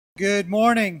Good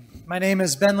morning. My name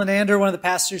is Ben Lenander, one of the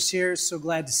pastors here. So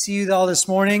glad to see you all this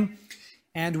morning.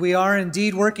 And we are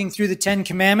indeed working through the 10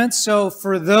 Commandments. So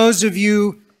for those of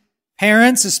you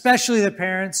parents, especially the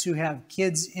parents who have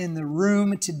kids in the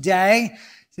room today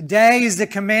is the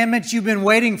commandment you've been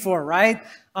waiting for, right?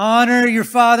 Honor your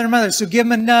father and mother. So give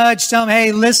them a nudge. Tell them,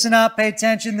 hey, listen up, pay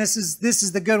attention. This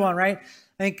is the good one, right? I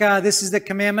think this is the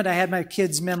commandment I had my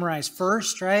kids memorize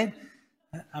first, right?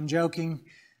 I'm joking.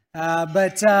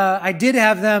 But I did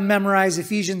have them memorize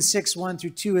Ephesians 6, 1 through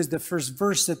 2 as the first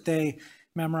verse that they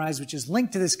memorized, which is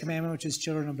linked to this commandment, which is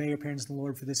children, obey your parents in the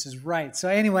Lord, for this is right. So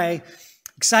anyway,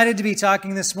 excited to be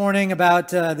talking this morning about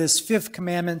this fifth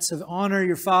commandment of honor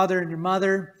your father and your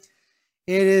mother.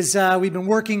 It is, we've been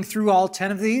working through all 10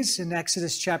 of these in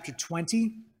Exodus chapter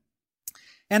 20.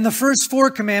 And the first 4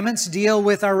 commandments deal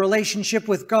with our relationship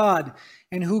with God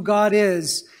and who God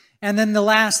is. And then the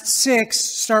last 6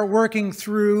 start working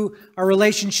through our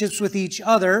relationships with each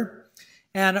other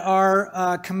and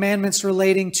our commandments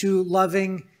relating to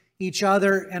loving each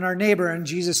other and our neighbor. And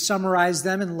Jesus summarized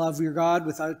them in love your God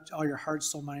with all your heart,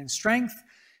 soul, mind, and strength,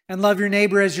 and love your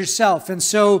neighbor as yourself. And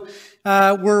so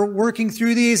we're working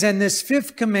through these, and this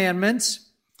 5th commandment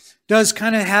does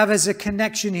kind of have as a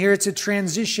connection here. It's a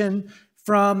transition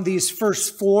from these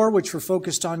first 4, which were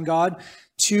focused on God,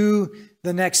 to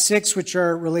the next 6, which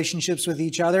are relationships with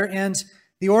each other. And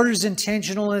the order is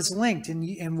intentional and it's linked,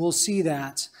 and we'll see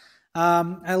that.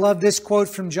 I love this quote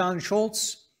from John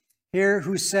Schultz here,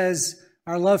 who says,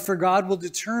 our love for God will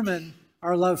determine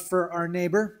our love for our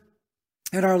neighbor.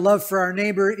 And our love for our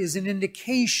neighbor is an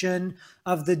indication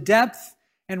of the depth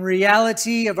and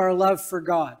reality of our love for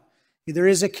God. There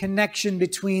is a connection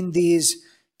between these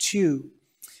two.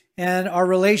 And our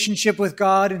relationship with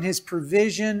God and His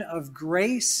provision of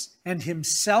grace and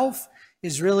Himself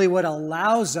is really what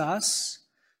allows us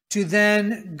to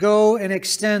then go and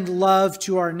extend love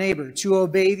to our neighbor, to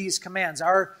obey these commands.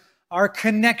 Our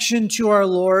connection to our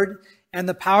Lord and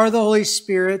the power of the Holy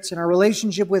Spirit and our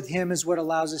relationship with Him is what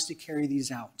allows us to carry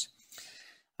these out.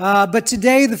 But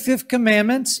today, the 5th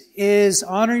commandment is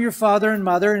honor your father and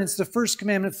mother, and it's the first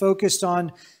commandment focused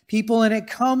on people, and it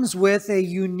comes with a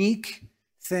unique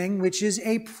thing, which is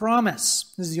a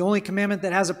promise. This is the only commandment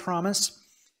that has a promise.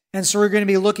 And so we're going to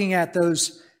be looking at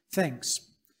those things.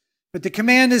 But the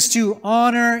command is to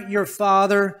honor your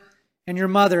father and your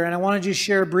mother. And I want to just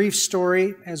share a brief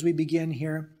story as we begin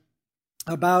here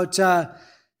about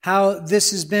how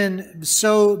this has been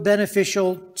so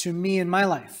beneficial to me in my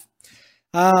life.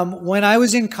 When I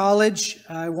was in college,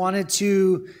 I wanted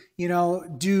to,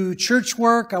 do church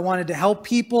work. I wanted to help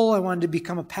people. I wanted to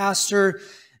become a pastor.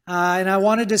 And I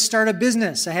wanted to start a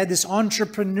business. I had this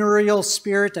entrepreneurial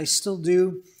spirit. I still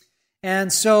do.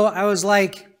 And so I was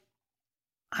like,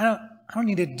 I don't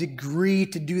need a degree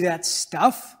to do that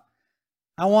stuff.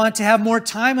 I want to have more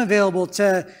time available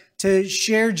to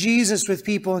share Jesus with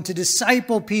people and to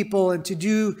disciple people and to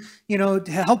do, to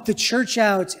help the church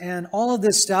out and all of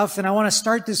this stuff. And I want to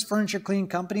start this furniture cleaning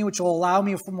company, which will allow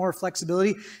me for more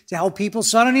flexibility to help people.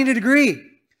 So I don't need a degree.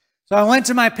 So I went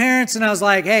to my parents and I was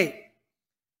like, hey,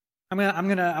 I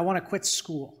want to quit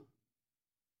school.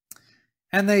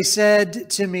 And they said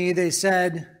to me, I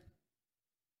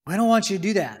don't want you to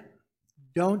do that.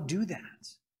 Don't do that.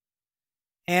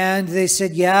 And they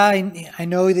said, yeah, I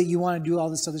know that you want to do all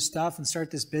this other stuff and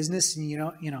start this business, and you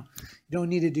don't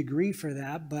need a degree for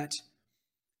that, but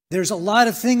there's a lot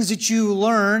of things that you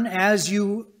learn as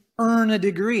you earn a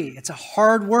degree. It's a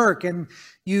hard work, and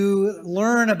you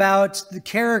learn about the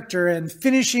character and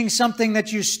finishing something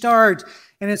that you start.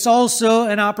 And it's also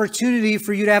an opportunity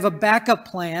for you to have a backup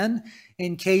plan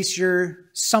in case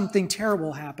something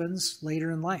terrible happens later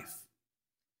in life.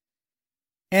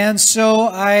 And so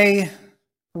I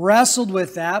wrestled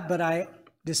with that, but I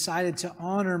decided to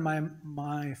honor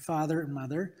my father and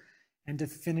mother and to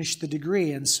finish the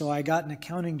degree. And so I got an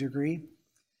accounting degree.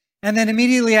 And then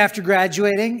immediately after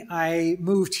graduating, I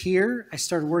moved here. I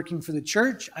started working for the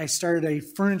church. I started a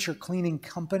furniture cleaning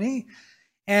company,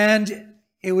 and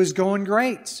it was going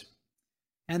great.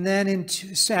 And then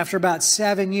after about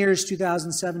 7 years,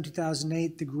 2007,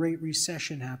 2008, the Great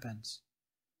Recession happened.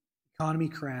 The economy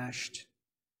crashed.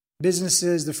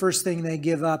 Businesses, the first thing they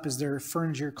give up is their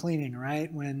furniture cleaning,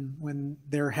 right? When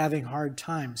they're having hard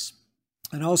times.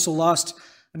 And I also lost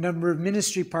a number of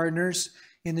ministry partners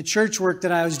in the church work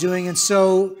that I was doing. And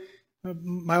so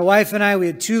my wife and I, we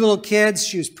had 2 little kids.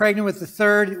 She was pregnant with the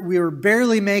 3rd. We were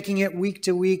barely making it week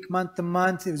to week, month to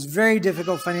month. It was very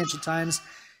difficult financial times.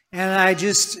 And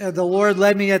the Lord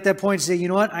led me at that point to say, you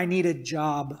know what? I need a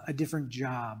different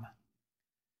job.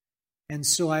 And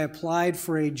so I applied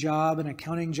for a job, an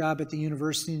accounting job at the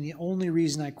university, and the only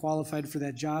reason I qualified for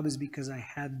that job is because I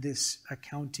had this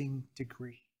accounting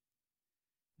degree.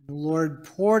 The Lord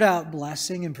poured out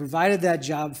blessing and provided that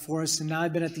job for us, and now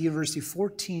I've been at the university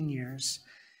 14 years,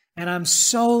 and I'm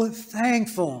so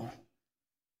thankful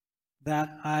that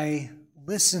I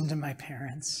listened to my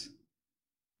parents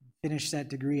and finished that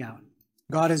degree out.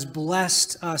 God has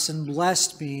blessed us and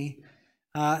blessed me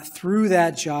through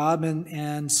that job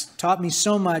and taught me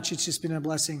so much. It's just been a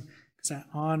blessing because I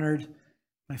honored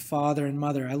my father and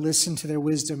mother. I listened to their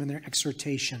wisdom and their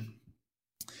exhortation.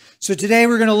 So today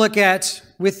we're going to look at,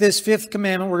 with this fifth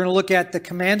commandment, we're going to look at the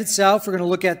command itself. We're going to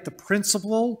look at the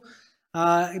principle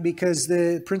because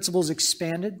the principle is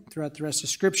expanded throughout the rest of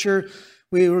Scripture.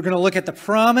 We're going to look at the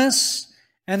promise,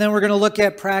 and then we're going to look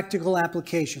at practical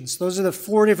applications. Those are the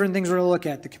four different things we're going to look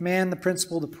at: the command, the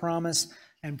principle, the promise,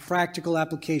 and practical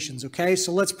applications. Okay,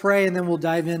 so let's pray, and then we'll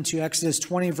dive into Exodus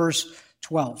 20, verse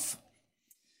 12.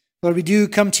 Lord, we do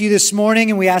come to you this morning,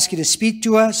 and we ask you to speak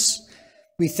to us.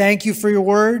 We thank you for your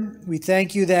word. We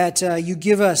thank you that you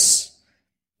give us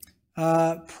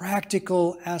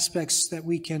practical aspects that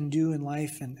we can do in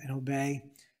life and obey.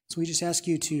 So we just ask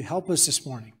you to help us this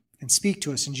morning and speak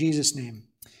to us in Jesus' name.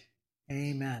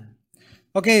 Amen.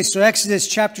 Okay, so Exodus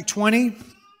chapter 20,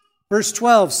 verse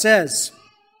 12 says,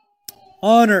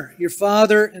 "Honor your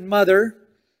father and mother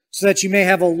so that you may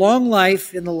have a long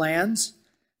life in the lands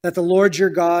that the Lord your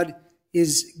God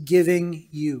is giving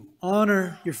you."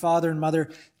 Honor your father and mother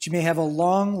that you may have a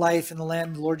long life in the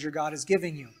land the Lord your God is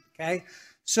giving you. Okay?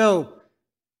 So,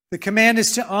 the command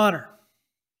is to honor.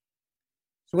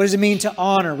 So what does it mean to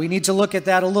honor? We need to look at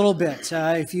that a little bit.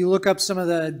 If you look up some of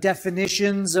the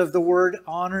definitions of the word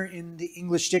honor in the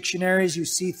English dictionaries, you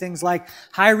see things like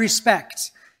high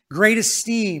respect, great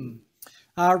esteem,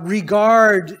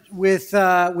 regard with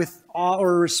awe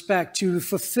or respect, to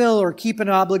fulfill or keep an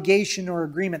obligation or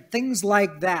agreement, things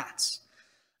like that.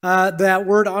 That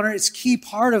word honor is a key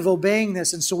part of obeying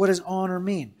this. And so what does honor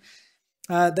mean?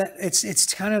 That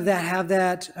it's kind of that, have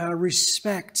that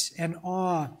respect and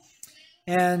awe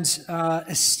and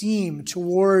esteem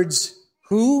towards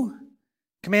who?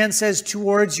 Command says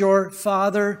towards your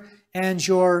father and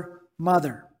your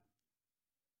mother.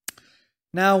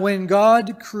 Now, when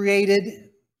God created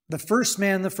the first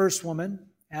man, the first woman,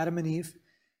 Adam and Eve,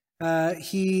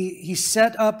 he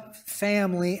set up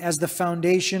family as the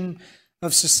foundation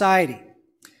of society.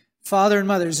 Father and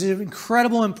mother. There's the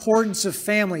incredible importance of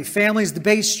family. Family is the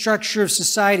base structure of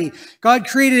society. God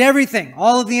created everything,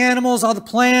 all of the animals, all the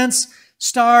plants,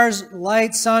 stars,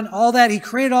 light, sun, all that. He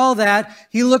created all that.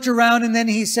 He looked around and then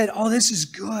he said, "Oh, this is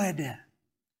good."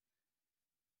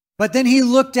 But then he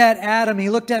looked at Adam,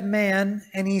 he looked at man,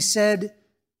 and he said,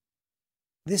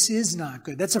 "This is not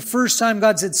good." That's the first time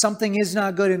God said something is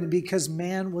not good, and because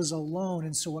man was alone.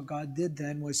 And so what God did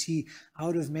then was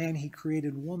out of man, he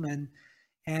created woman,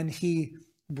 and he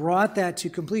brought that to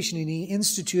completion, and he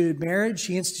instituted marriage,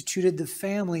 he instituted the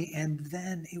family, and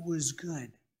then it was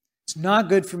good. It's not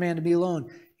good for man to be alone.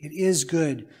 It is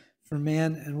good for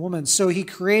man and woman. So he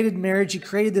created marriage, he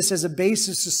created this as a base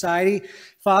of society.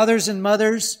 Fathers and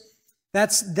mothers,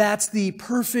 that's the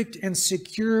perfect and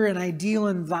secure and ideal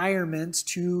environment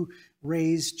to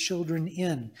raise children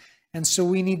in. And so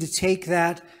we need to take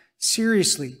that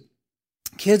seriously.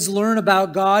 Kids learn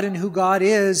about God and who God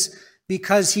is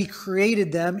because he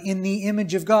created them in the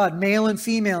image of God. Male and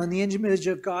female, in the image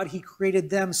of God, he created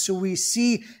them. So we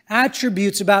see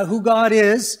attributes about who God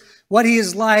is, what he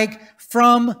is like,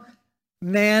 from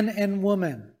man and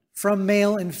woman, from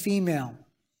male and female.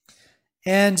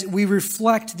 And we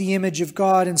reflect the image of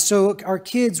God. And so our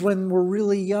kids, when we're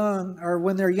really young, or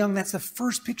when they're young, that's the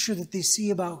first picture that they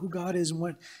see about who God is and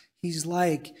what he's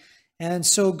like. And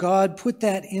so God put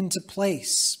that into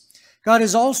place. God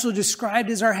is also described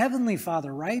as our heavenly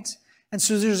Father, right? And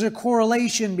so there's a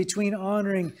correlation between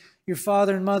honoring your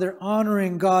father and mother,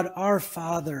 honoring God, our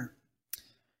Father,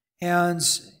 and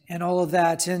all of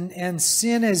that. And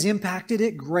sin has impacted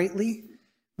it greatly.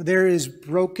 There is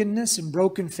brokenness and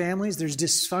broken families. There's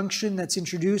dysfunction that's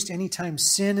introduced anytime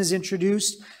sin is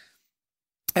introduced.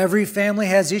 Every family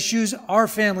has issues. Our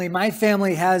family, my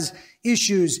family, has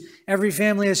issues. Every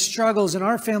family has struggles, and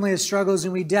our family has struggles,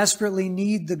 and we desperately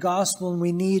need the gospel, and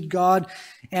we need God.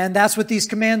 And that's what these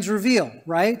commands reveal,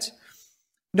 right?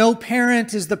 No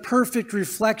parent is the perfect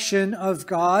reflection of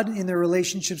God in their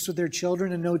relationships with their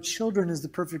children, and no children is the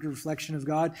perfect reflection of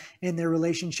God in their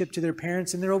relationship to their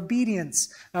parents and their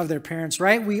obedience of their parents,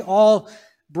 right? We all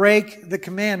break the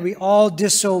command. We all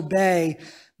disobey.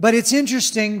 But it's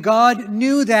interesting, God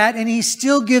knew that, and he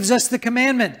still gives us the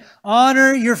commandment.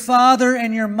 Honor your father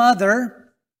and your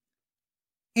mother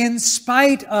in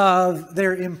spite of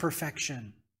their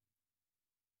imperfection.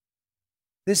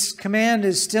 This command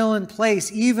is still in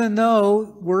place, even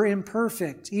though we're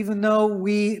imperfect, even though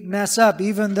we mess up,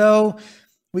 even though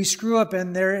we screw up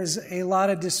and there is a lot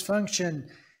of dysfunction.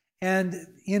 And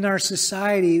in our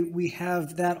society, we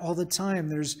have that all the time.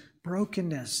 There's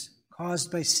brokenness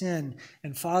caused by sin,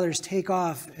 and fathers take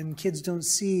off, and kids don't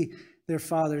see their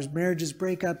fathers. Marriages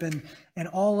break up, and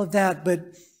all of that.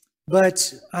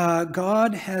 But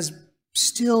God has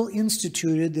still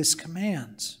instituted this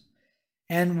command.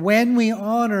 And when we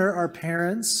honor our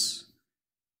parents,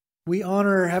 we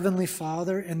honor our Heavenly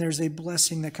Father, and there's a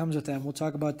blessing that comes with that. We'll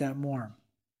talk about that more.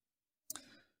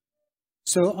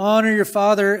 So honor your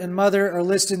father and mother are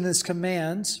listed in this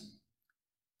command,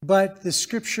 but the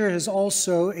Scripture has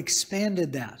also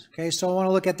expanded that. Okay, so I want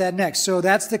to look at that next. So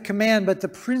that's the command, but the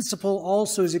principle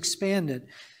also is expanded.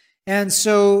 And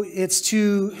so it's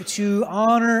to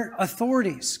honor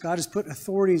authorities. God has put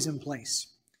authorities in place.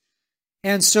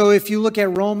 And so if you look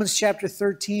at Romans chapter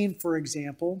 13, for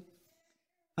example,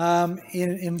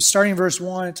 in starting verse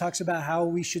 1, it talks about how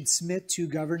we should submit to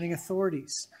governing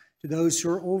authorities, to those who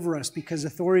are over us, because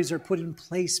authorities are put in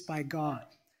place by God.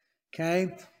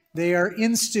 Okay? They are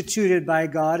instituted by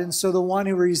God, and so the one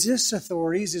who resists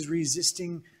authorities is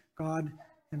resisting God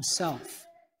himself,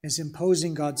 is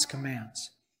imposing God's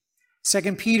commands.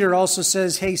 2 Peter also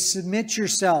says, hey, submit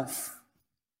yourself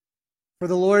for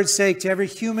the Lord's sake to every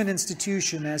human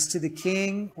institution, as to the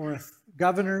king or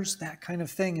governors, that kind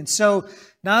of thing. And so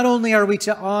not only are we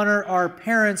to honor our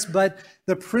parents, but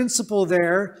the principle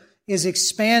there is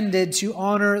expanded to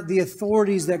honor the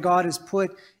authorities that God has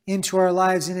put into our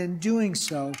lives. And in doing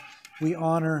so, we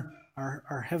honor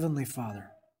our Heavenly Father.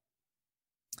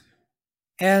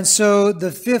 And so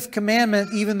the fifth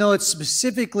commandment, even though it's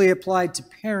specifically applied to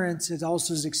parents, it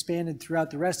also is expanded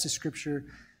throughout the rest of Scripture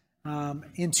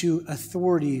into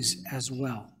authorities as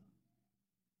well.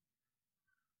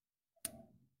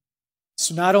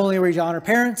 So not only are we to honor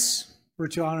parents, we're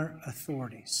to honor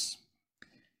authorities.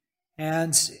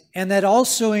 And that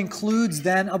also includes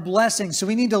then a blessing. So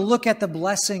we need to look at the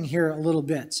blessing here a little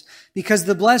bit, because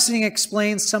the blessing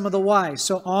explains some of the why.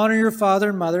 So honor your father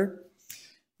and mother,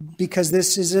 because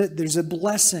there's a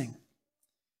blessing.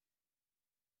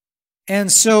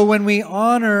 And so when we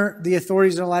honor the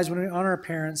authorities in our lives, when we honor our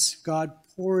parents, God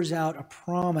pours out a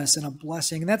promise and a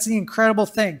blessing. And that's the incredible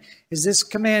thing, is this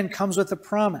command comes with a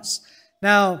promise.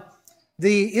 Now,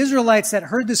 the Israelites that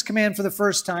heard this command for the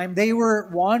first time, they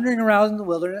were wandering around in the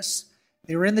wilderness.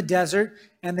 They were in the desert,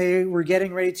 and they were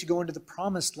getting ready to go into the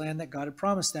promised land that God had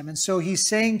promised them. And so he's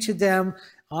saying to them,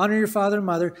 honor your father and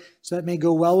mother, so that it may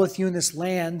go well with you in this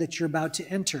land that you're about to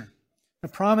enter, the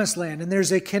promised land. And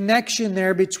there's a connection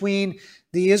there between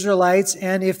the Israelites,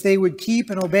 and if they would keep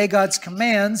and obey God's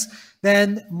commands,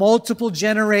 then multiple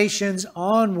generations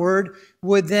onward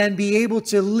would then be able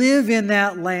to live in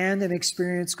that land and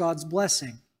experience God's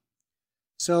blessing.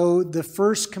 So the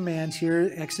first command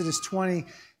here, Exodus 20,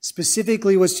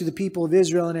 specifically was to the people of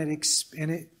Israel, and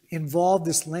it involved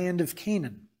this land of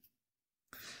Canaan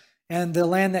and the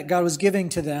land that God was giving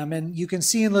to them. And you can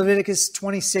see in Leviticus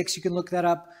 26, you can look that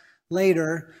up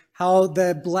later, how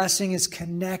the blessing is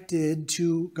connected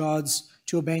to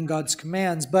obeying God's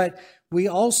commands. But we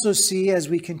also see, as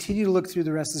we continue to look through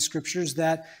the rest of the Scriptures,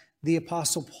 that the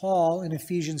Apostle Paul in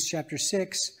Ephesians chapter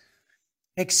 6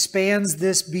 expands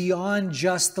this beyond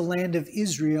just the land of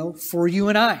Israel for you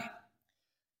and I.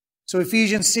 So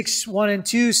Ephesians 6, 1 and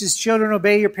 2 says, children,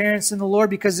 obey your parents in the Lord,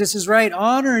 because this is right.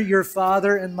 Honor your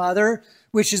father and mother,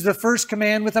 which is the first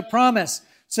command, with a promise,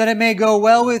 so that it may go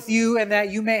well with you and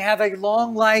that you may have a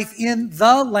long life in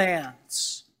the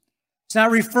lands.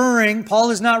 Paul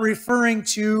is not referring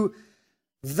to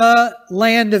the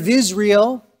land of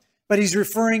Israel, but he's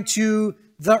referring to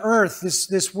the earth.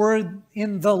 This word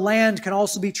in the land can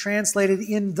also be translated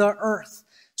in the earth.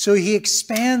 So he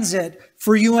expands it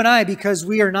for you and I, because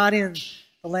we are not in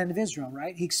the land of Israel,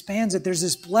 right? He expands it. There's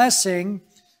this blessing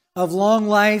of long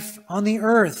life on the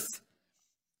earth.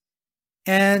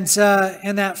 And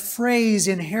that phrase,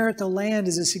 inherit the land,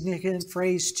 is a significant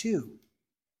phrase too.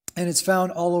 And it's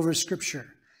found all over Scripture.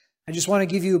 I just want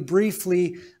to give you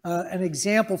briefly an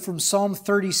example from Psalm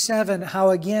 37, how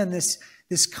again this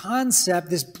concept,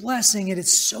 this blessing, and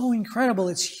it's so incredible,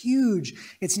 it's huge.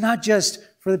 It's not just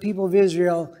for the people of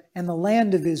Israel and the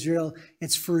land of Israel,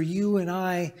 it's for you and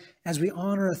I, as we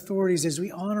honor authorities, as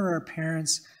we honor our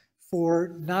parents,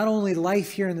 for not only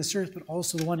life here in this earth, but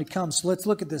also the one to come. So let's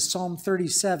look at this, Psalm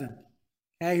 37.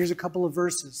 Okay, here's a couple of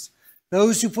verses.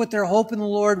 Those who put their hope in the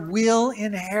Lord will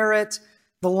inherit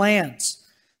the lands.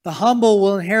 The humble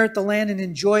will inherit the land and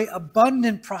enjoy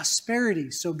abundant prosperity.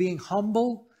 So being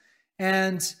humble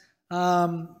and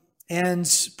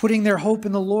putting their hope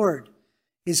in the Lord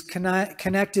is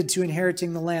connected to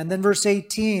inheriting the land. Then verse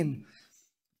 18,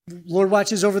 the Lord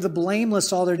watches over the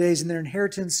blameless all their days, and their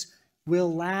inheritance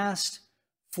will last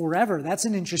forever. That's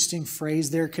an interesting phrase.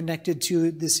 They're connected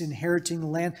to this inheriting the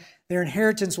land. Their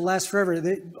inheritance will last forever.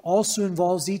 That also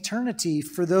involves eternity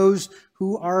for those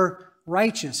who are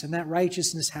righteous, and that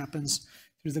righteousness happens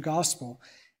through the gospel.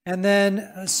 And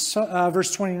then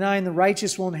verse 29, the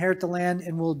righteous will inherit the land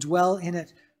and will dwell in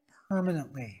it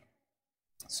permanently.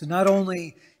 So not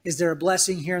only is there a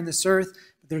blessing here on this earth,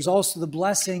 but there's also the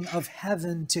blessing of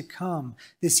heaven to come,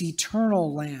 this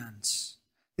eternal land,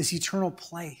 this eternal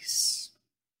place.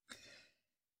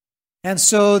 And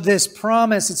so this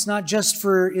promise, it's not just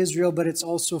for Israel, but it's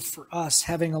also for us,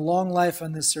 having a long life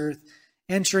on this earth,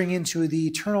 entering into the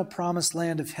eternal promised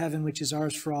land of heaven, which is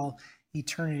ours for all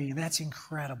eternity. And that's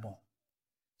incredible.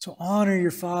 So honor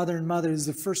your father and mother is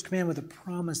the first commandment with a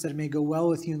promise that it may go well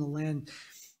with you in the land.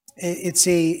 It's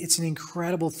an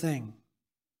incredible thing.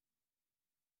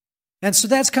 And so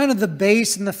that's kind of the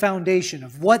base and the foundation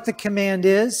of what the command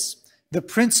is, the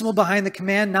principle behind the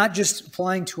command, not just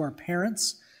applying to our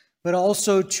parents, but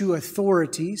also to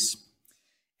authorities.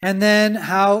 And then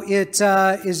how it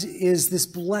is this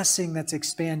blessing that's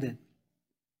expanded.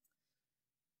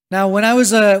 Now, when I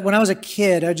was a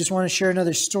kid, I just want to share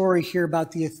another story here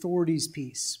about the authorities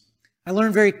piece. I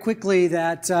learned very quickly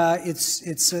that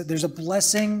there's a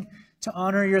blessing to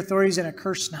honor your authorities and a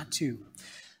curse not to.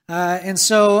 And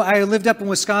so I lived up in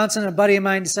Wisconsin, and a buddy of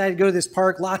mine decided to go to this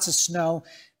park, lots of snow.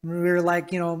 And we were like,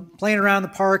 playing around the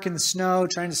park in the snow,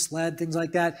 trying to sled, things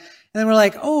like that. And then we're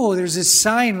like, oh, there's this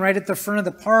sign right at the front of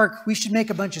the park. We should make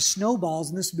a bunch of snowballs,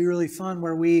 and this would be really fun,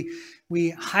 where we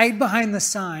hide behind the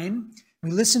sign,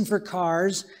 we listen for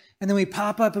cars, and then we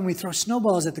pop up and we throw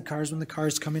snowballs at the cars when the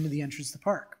cars come into the entrance of the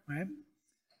park, right?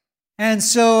 And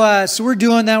so we're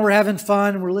doing that. We're having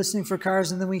fun. And we're listening for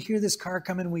cars, and then we hear this car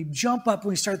come in, and we jump up and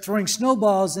we start throwing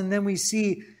snowballs, and then we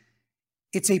see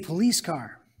it's a police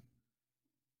car.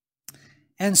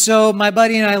 And so my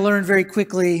buddy and I learned very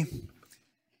quickly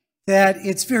that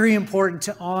it's very important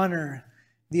to honor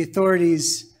the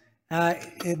authorities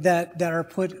that are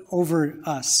put over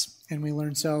us. And we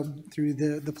learned so through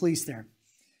the police there.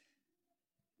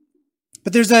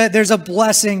 But there's a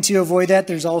blessing to avoid that.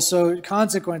 There's also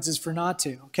consequences for not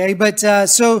to. Okay, but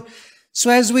so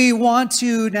as we want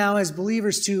to now as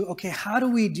believers to, okay, how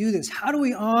do we do this? How do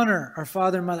we honor our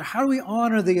father and mother? How do we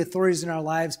honor the authorities in our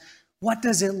lives? What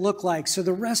does it look like? So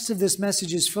the rest of this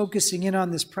message is focusing in on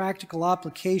this practical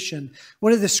application. What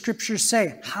do the scriptures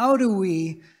say? How do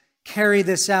we carry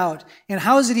this out? And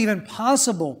how is it even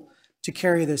possible to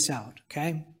carry this out?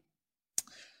 Okay.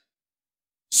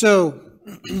 So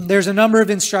there's a number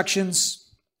of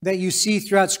instructions that you see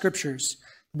throughout scriptures.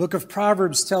 The book of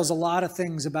Proverbs tells a lot of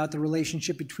things about the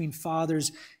relationship between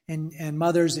fathers and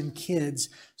mothers and kids.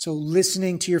 So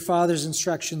listening to your father's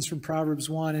instructions from Proverbs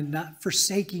 1 and not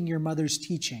forsaking your mother's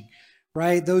teaching,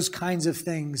 right? Those kinds of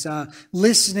things.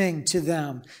 Listening to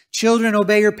them. Children,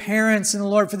 obey your parents in the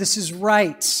Lord, for this is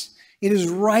right. It is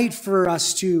right for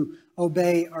us to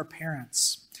obey our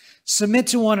parents. Submit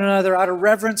to one another out of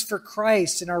reverence for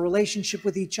Christ and our relationship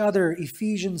with each other,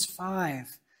 Ephesians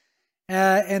 5.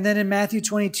 And then in Matthew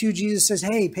 22, Jesus says,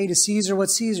 hey, pay to Caesar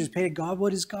what's Caesar's, pay to God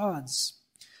what is God's.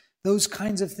 Those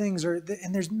kinds of things are,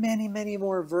 and there's many, many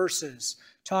more verses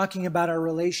talking about our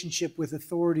relationship with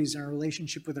authorities and our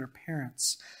relationship with our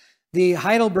parents. The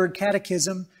Heidelberg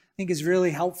Catechism, I think, is really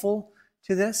helpful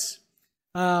to this.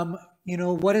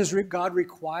 What does God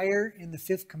require in the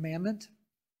fifth commandment?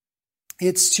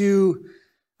 It's to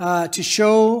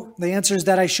show, the answer is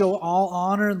that I show all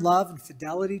honor and love and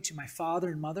fidelity to my father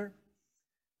and mother,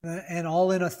 and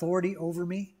all in authority over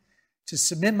me, to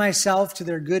submit myself to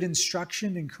their good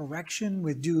instruction and correction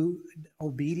with due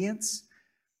obedience,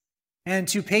 and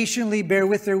to patiently bear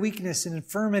with their weakness and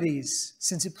infirmities,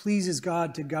 since it pleases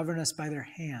God to govern us by their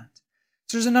hand.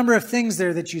 So there's a number of things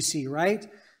there that you see, right?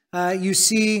 You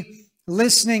see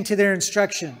listening to their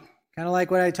instruction, kind of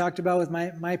like what I talked about with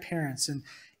my parents,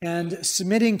 and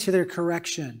submitting to their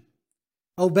correction,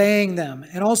 obeying them,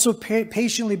 and also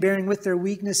patiently bearing with their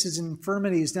weaknesses and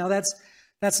infirmities. Now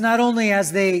that's not only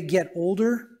as they get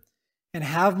older and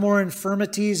have more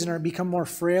infirmities and become more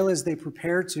frail as they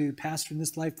prepare to pass from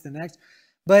this life to the next,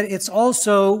 but it's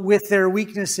also with their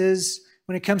weaknesses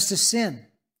when it comes to sin.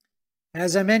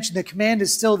 As I mentioned, the command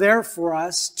is still there for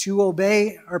us to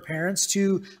obey our parents,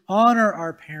 to honor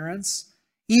our parents,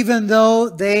 even though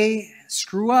they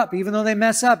screw up, even though they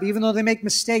mess up, even though they make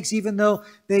mistakes, even though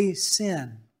they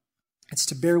sin. It's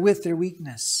to bear with their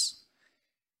weakness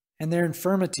and their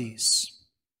infirmities.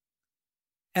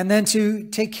 And then to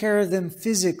take care of them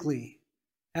physically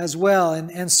as well.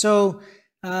 And so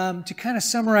to kind of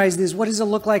summarize this, what does it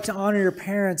look like to honor your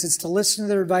parents? It's to listen to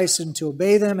their advice and to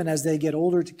obey them, and as they get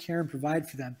older, to care and provide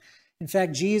for them. In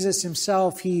fact, Jesus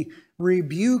himself, he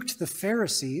rebuked the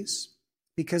Pharisees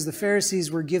because the Pharisees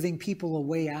were giving people a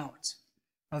way out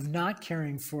of not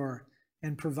caring for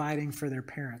and providing for their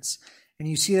parents. And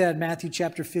you see that in Matthew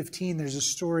chapter 15. There's a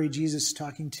story, Jesus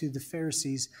talking to the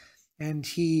Pharisees, and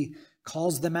he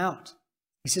calls them out.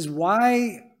 He says,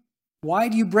 why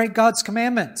do you break God's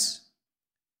commandments?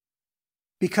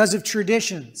 Because of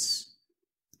traditions.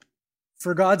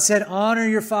 For God said, honor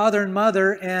your father and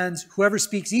mother, and whoever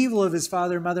speaks evil of his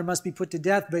father and mother must be put to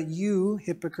death. But you,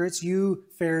 hypocrites, you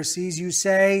Pharisees, you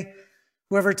say,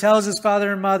 whoever tells his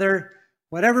father and mother,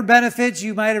 whatever benefits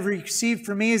you might have received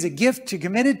from me is a gift to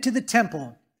commit it to the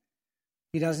temple.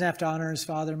 He doesn't have to honor his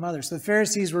father and mother. So the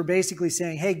Pharisees were basically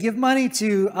saying, hey, give money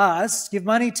to us, give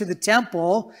money to the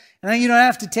temple, and then you don't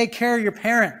have to take care of your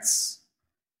parents.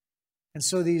 And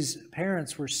so these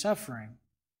parents were suffering.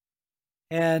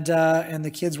 And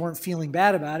the kids weren't feeling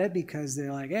bad about it because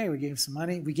they're like, hey, we gave some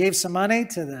money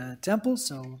to the temple,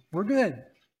 so we're good.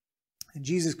 And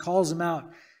Jesus calls them out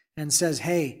and says,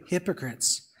 hey,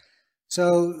 hypocrites.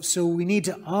 So we need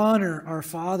to honor our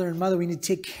father and mother. We need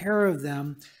to take care of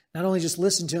them, not only just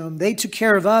listen to them. They took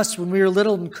care of us when we were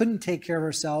little and couldn't take care of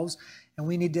ourselves, and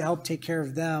we need to help take care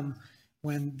of them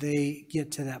when they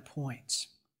get to that point.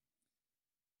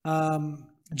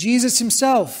 Jesus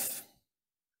himself,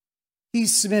 he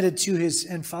submitted to his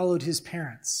and followed his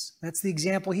parents. That's the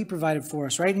example he provided for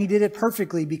us, right? And he did it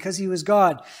perfectly because he was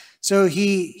God. So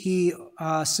he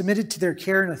submitted to their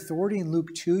care and authority. In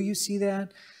Luke 2, you see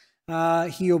that.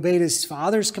 He obeyed his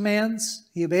father's commands.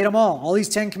 He obeyed them all these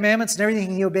 10 commandments and everything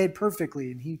he obeyed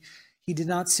perfectly. And he did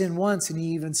not sin once. And he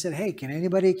even said, hey, can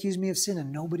anybody accuse me of sin?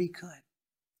 And nobody could.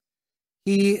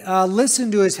 He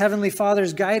listened to his heavenly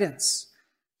Father's guidance.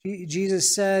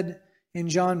 Jesus said in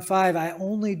John 5, I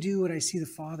only do what I see the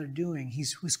Father doing. He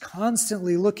was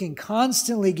constantly looking,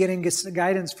 constantly getting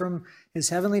guidance from his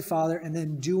heavenly Father and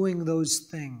then doing those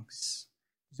things.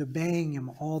 He was obeying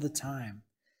him all the time.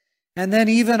 And then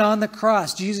even on the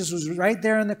cross, Jesus was right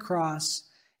there on the cross,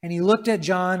 and he looked at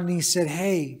John and he said,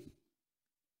 hey,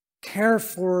 care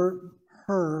for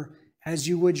her as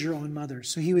you would your own mother.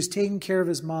 So he was taking care of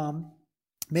his mom,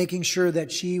 making sure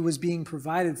that she was being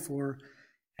provided for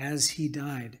as he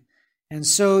died. And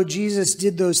so Jesus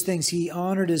did those things. He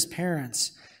honored his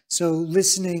parents. So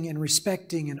listening and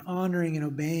respecting and honoring and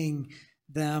obeying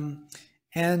them.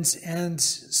 And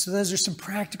so those are some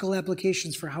practical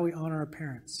applications for how we honor our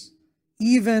parents.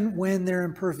 Even when they're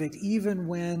imperfect, even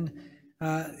when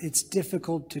it's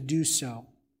difficult to do so.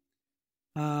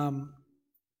 There's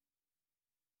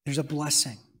a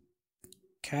blessing.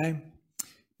 Okay?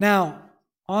 Now,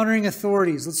 honoring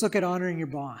authorities. Let's look at honoring your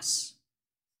boss.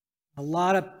 A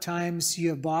lot of times you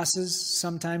have bosses.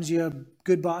 Sometimes you have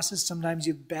good bosses. Sometimes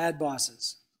you have bad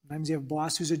bosses. Sometimes you have a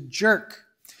boss who's a jerk.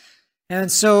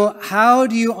 And so how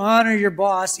do you honor your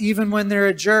boss even when they're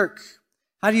a jerk?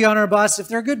 How do you honor a boss if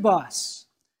they're a good boss?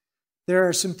 There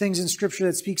are some things in Scripture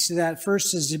that speaks to that.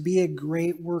 First is to be a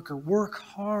great worker. Work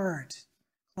hard.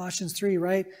 Colossians 3,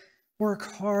 right? Work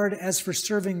hard as for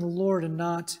serving the Lord and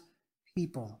not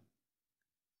people.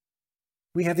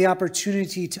 We have the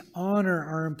opportunity to honor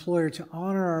our employer, to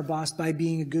honor our boss by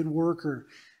being a good worker.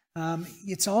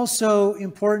 It's also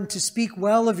important to speak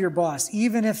well of your boss,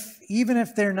 even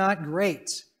if they're not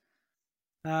great.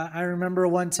 I remember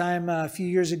one time a few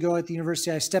years ago at the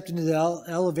university, I stepped into the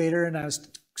elevator and I was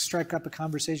struck up a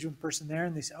conversation with a person there,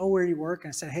 and they said, oh, where do you work? And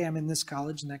I said, hey, I'm in this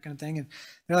college and that kind of thing. And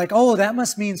they're like, oh, that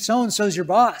must mean so-and-so's your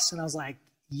boss. And I was like,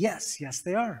 yes,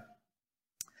 they are.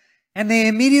 And they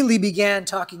immediately began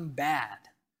talking bad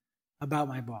about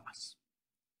my boss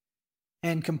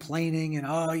and complaining and,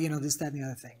 this, that, and the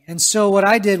other thing. And so what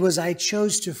I did was I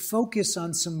chose to focus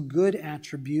on some good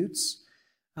attributes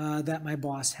that my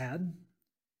boss had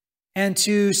and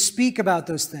to speak about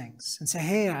those things and say,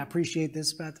 hey, I appreciate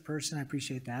this about the person. I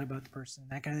appreciate that about the person,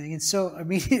 that kind of thing. And so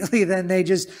immediately then they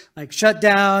just shut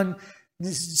down,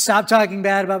 stopped talking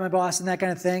bad about my boss and that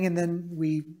kind of thing. And then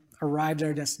we arrived at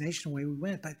our destination, away we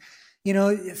went. But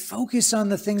focus on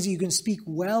the things that you can speak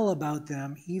well about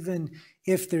them, even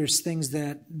if there's things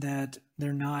that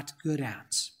they're not good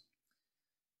at.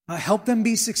 Help them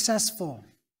be successful.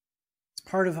 It's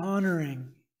part of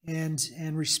honoring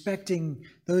and respecting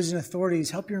those in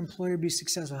authorities. Help your employer be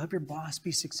successful. Help your boss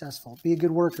be successful. Be a good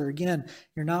worker. Again,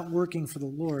 you're not working for the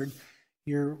Lord.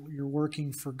 you're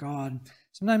working for God.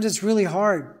 Sometimes it's really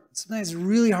hard. Sometimes it's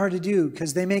really hard to do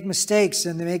because they make mistakes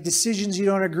and they make decisions you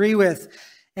don't agree with,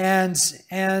 and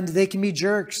they can be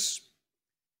jerks.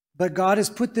 But God has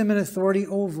put them in authority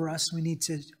over us. We need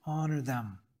to honor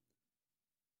them.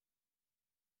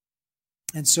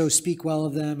 And so speak well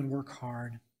of them and work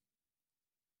hard.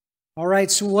 All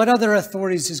right, so what other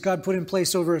authorities has God put in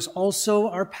place over us? Also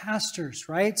our pastors,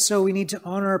 right? So we need to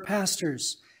honor our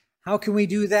pastors. How can we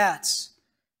do that?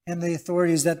 And the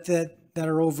authorities that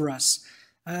are over us.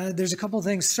 There's a couple of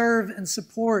things. Serve and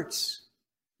support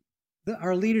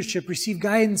our leadership. Receive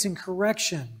guidance and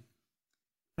correction.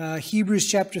 Hebrews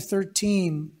chapter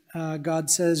 13, God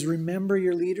says, remember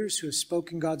your leaders who have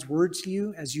spoken God's word to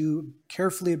you as you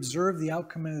carefully observe the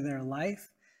outcome of their life.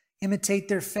 Imitate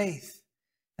their faith.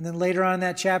 And then later on in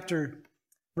that chapter,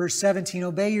 verse 17,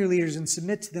 obey your leaders and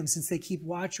submit to them since they keep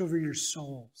watch over your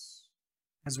souls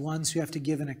as ones who have to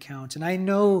give an account. And I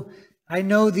know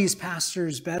these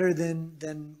pastors better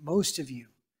than most of you,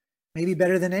 maybe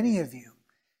better than any of you.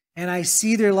 And I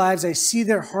see their lives, I see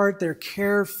their heart, their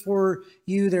care for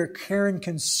you, their care and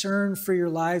concern for your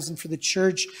lives and for the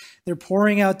church. They're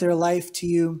pouring out their life to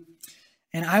you.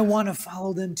 And I want to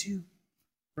follow them too,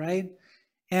 right?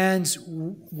 And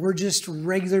we're just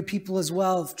regular people as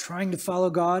well, trying to follow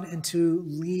God and to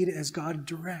lead as God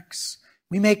directs.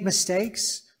 We make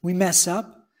mistakes, we mess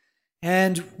up,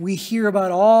 and we hear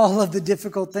about all of the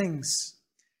difficult things.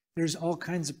 There's all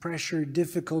kinds of pressure,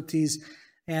 difficulties,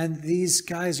 and these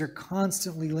guys are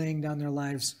constantly laying down their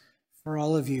lives for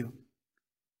all of you.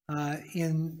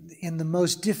 In the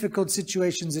most difficult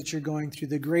situations that you're going through,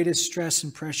 the greatest stress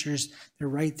and pressures, they're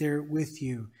right there with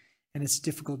you. And it's a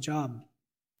difficult job.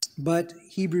 But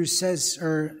Hebrews says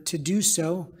to do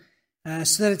so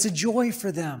that it's a joy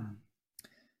for them.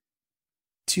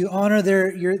 To honor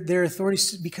their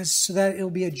authorities so that it'll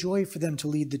be a joy for them to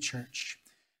lead the church.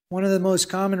 One of the most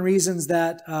common reasons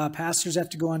that pastors have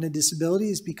to go on to disability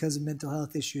is because of mental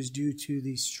health issues due to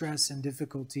the stress and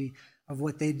difficulty of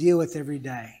what they deal with every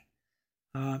day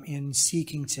in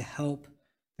seeking to help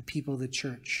the people of the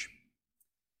church.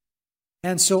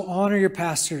 And so honor your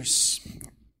pastors.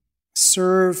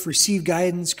 Serve, receive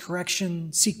guidance,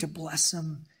 correction, seek to bless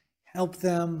them, help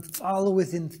them, follow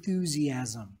with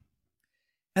enthusiasm.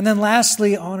 And then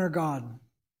lastly, honor God.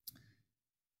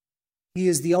 He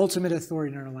is the ultimate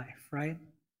authority in our life, right?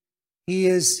 He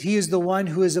is the one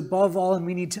who is above all, and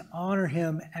we need to honor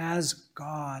him as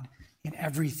God in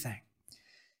everything.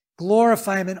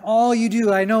 Glorify him in all you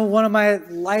do. I know one of my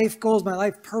life goals, my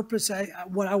life purpose,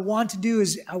 what I want to do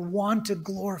is I want to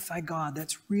glorify God.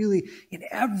 That's really in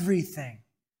everything.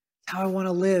 How I want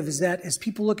to live is that as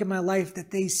people look at my life, that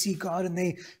they see God and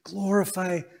they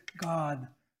glorify God,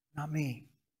 not me.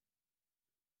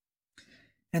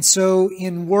 And so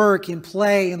in work, in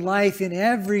play, in life, in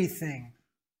everything,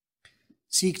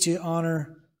 seek to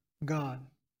honor God.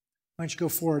 Why don't you go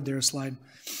forward there a slide.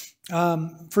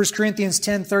 1 Corinthians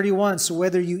 10:31, so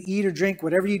whether you eat or drink,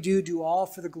 whatever you do, do all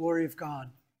for the glory of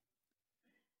God.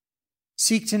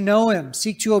 Seek to know him.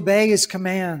 Seek to obey his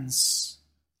commands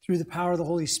through the power of the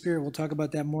Holy Spirit. We'll talk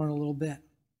about that more in a little bit.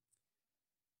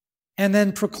 And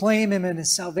then proclaim him and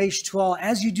his salvation to all.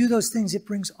 As you do those things, it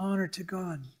brings honor to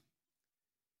God.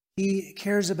 He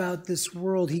cares about this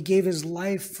world. He gave his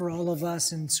life for all of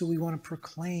us, and so we want to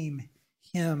proclaim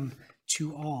him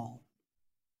to all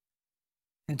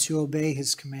and to obey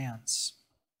his commands.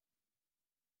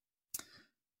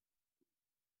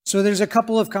 So there's a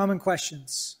couple of common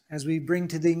questions as we bring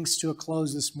things to a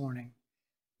close this morning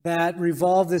that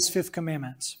revolve this fifth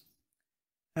commandment.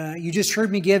 You just heard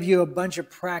me give you a bunch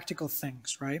of practical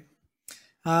things, right?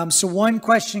 So one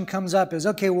question comes up is,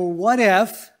 okay, well, what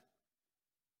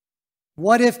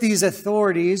if these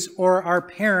authorities or our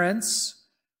parents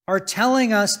are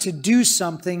telling us to do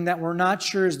something that we're not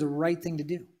sure is the right thing to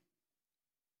do?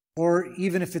 Or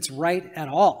even if it's right at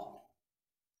all?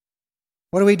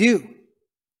 What do we do?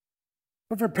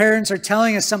 What if our parents are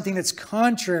telling us something that's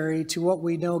contrary to what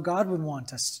we know God would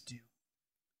want us to do?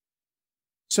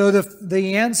 So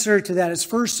the answer to that is,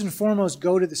 first and foremost,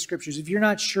 go to the Scriptures. If you're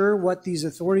not sure what these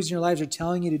authorities in your lives are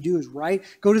telling you to do is right,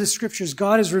 go to the Scriptures.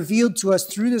 God has revealed to us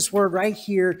through this word right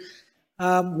here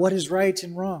what is right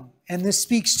and wrong. And this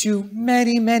speaks to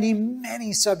many, many,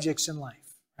 many subjects in life,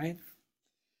 right?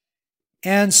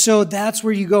 And so that's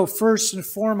where you go first and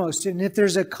foremost. And if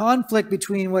there's a conflict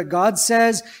between what God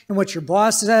says and what your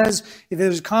boss says, if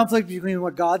there's a conflict between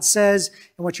what God says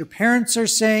and what your parents are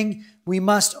saying, we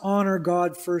must honor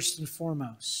God first and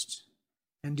foremost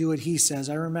and do what he says.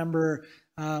 I remember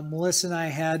Melissa and I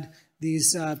had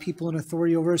these people in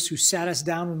authority over us who sat us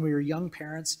down when we were young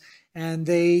parents, and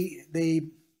they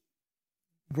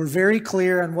were very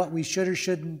clear on what we should or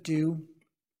shouldn't do.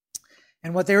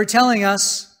 And what they were telling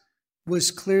us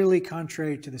was clearly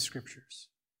contrary to the Scriptures.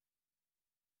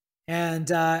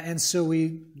 And so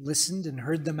we listened and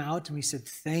heard them out, and we said,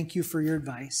 thank you for your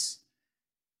advice.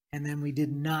 And then we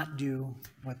did not do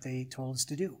what they told us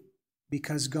to do,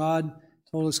 because God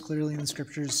told us clearly in the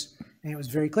Scriptures, and it was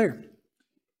very clear.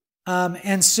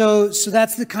 And so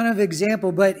that's the kind of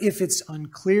example. But if it's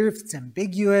unclear, if it's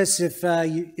ambiguous, if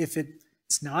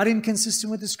it's not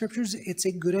inconsistent with the Scriptures, it's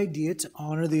a good idea to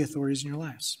honor the authorities in your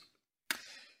lives.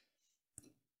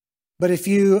 But if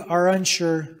you are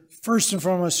unsure, first and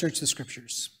foremost, search the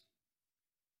Scriptures.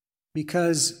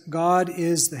 Because God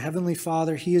is the Heavenly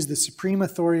Father. He is the supreme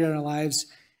authority in our lives,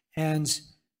 and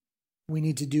we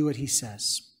need to do what He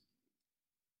says.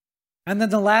 And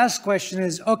then the last question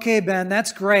is, okay, Ben,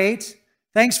 that's great.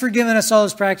 Thanks for giving us all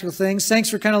those practical things. Thanks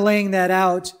for kind of laying that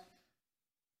out.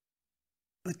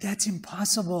 But that's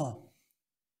impossible.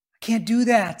 I can't do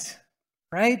that,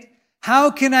 right? How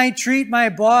can I treat my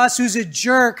boss who's a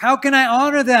jerk? How can I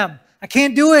honor them? I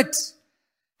can't do it.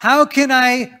 How can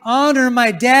I honor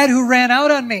my dad who ran out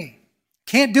on me?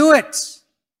 Can't do it.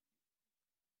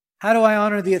 How do I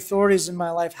honor the authorities in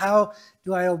my life? How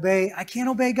do I obey? I can't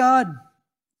obey God.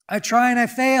 I try and I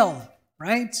fail,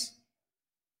 right?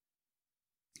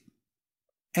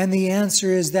 And the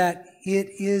answer is that it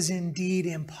is indeed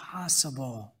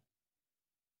impossible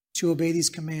to obey these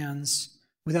commands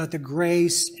without the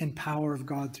grace and power of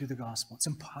God through the gospel. It's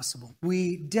impossible.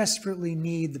 We desperately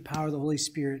need the power of the Holy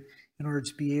Spirit in order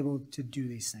to be able to do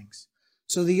these things.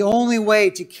 So the only way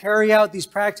to carry out these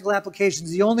practical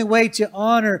applications, the only way to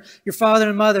honor your father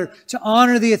and mother, to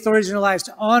honor the authorities in your lives,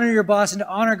 to honor your boss, and to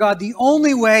honor God, the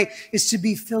only way is to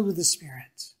be filled with the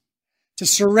Spirit, to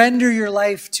surrender your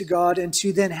life to God, and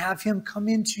to then have Him come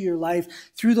into your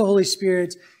life through the Holy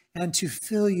Spirit and to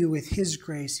fill you with His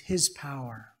grace, His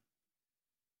power.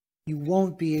 You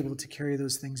won't be able to carry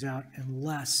those things out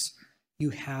unless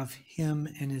you have Him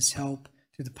and His help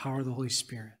through the power of the Holy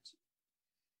Spirit.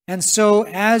 And so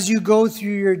as you go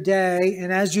through your day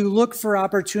and as you look for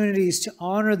opportunities to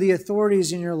honor the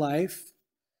authorities in your life,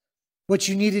 what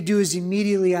you need to do is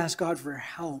immediately ask God for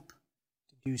help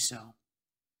to do so.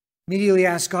 Immediately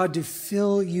ask God to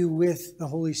fill you with the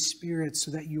Holy Spirit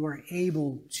so that you are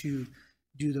able to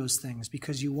do those things,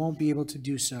 because you won't be able to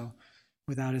do so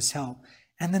without His help.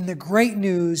 And then the great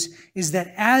news is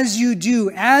that as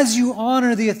you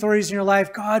honor the authorities in your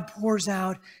life, God pours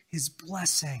out His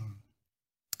blessing.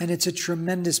 And it's a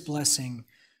tremendous blessing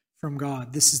from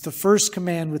God. This is the first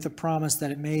command with the promise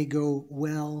that it may go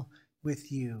well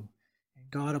with you. And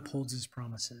God upholds His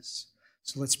promises.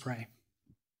 So let's pray.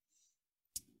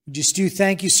 Just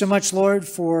thank you so much, Lord,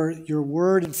 for your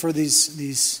word and for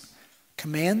these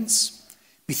commands.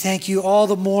 We thank you all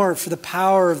the more for the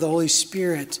power of the Holy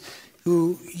Spirit,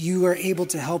 who you are able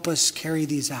to help us carry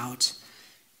these out.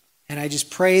 And I just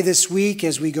pray this week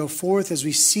as we go forth, as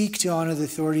we seek to honor the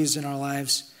authorities in our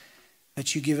lives,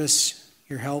 that you give us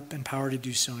your help and power to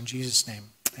do so. In Jesus' name,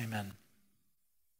 amen.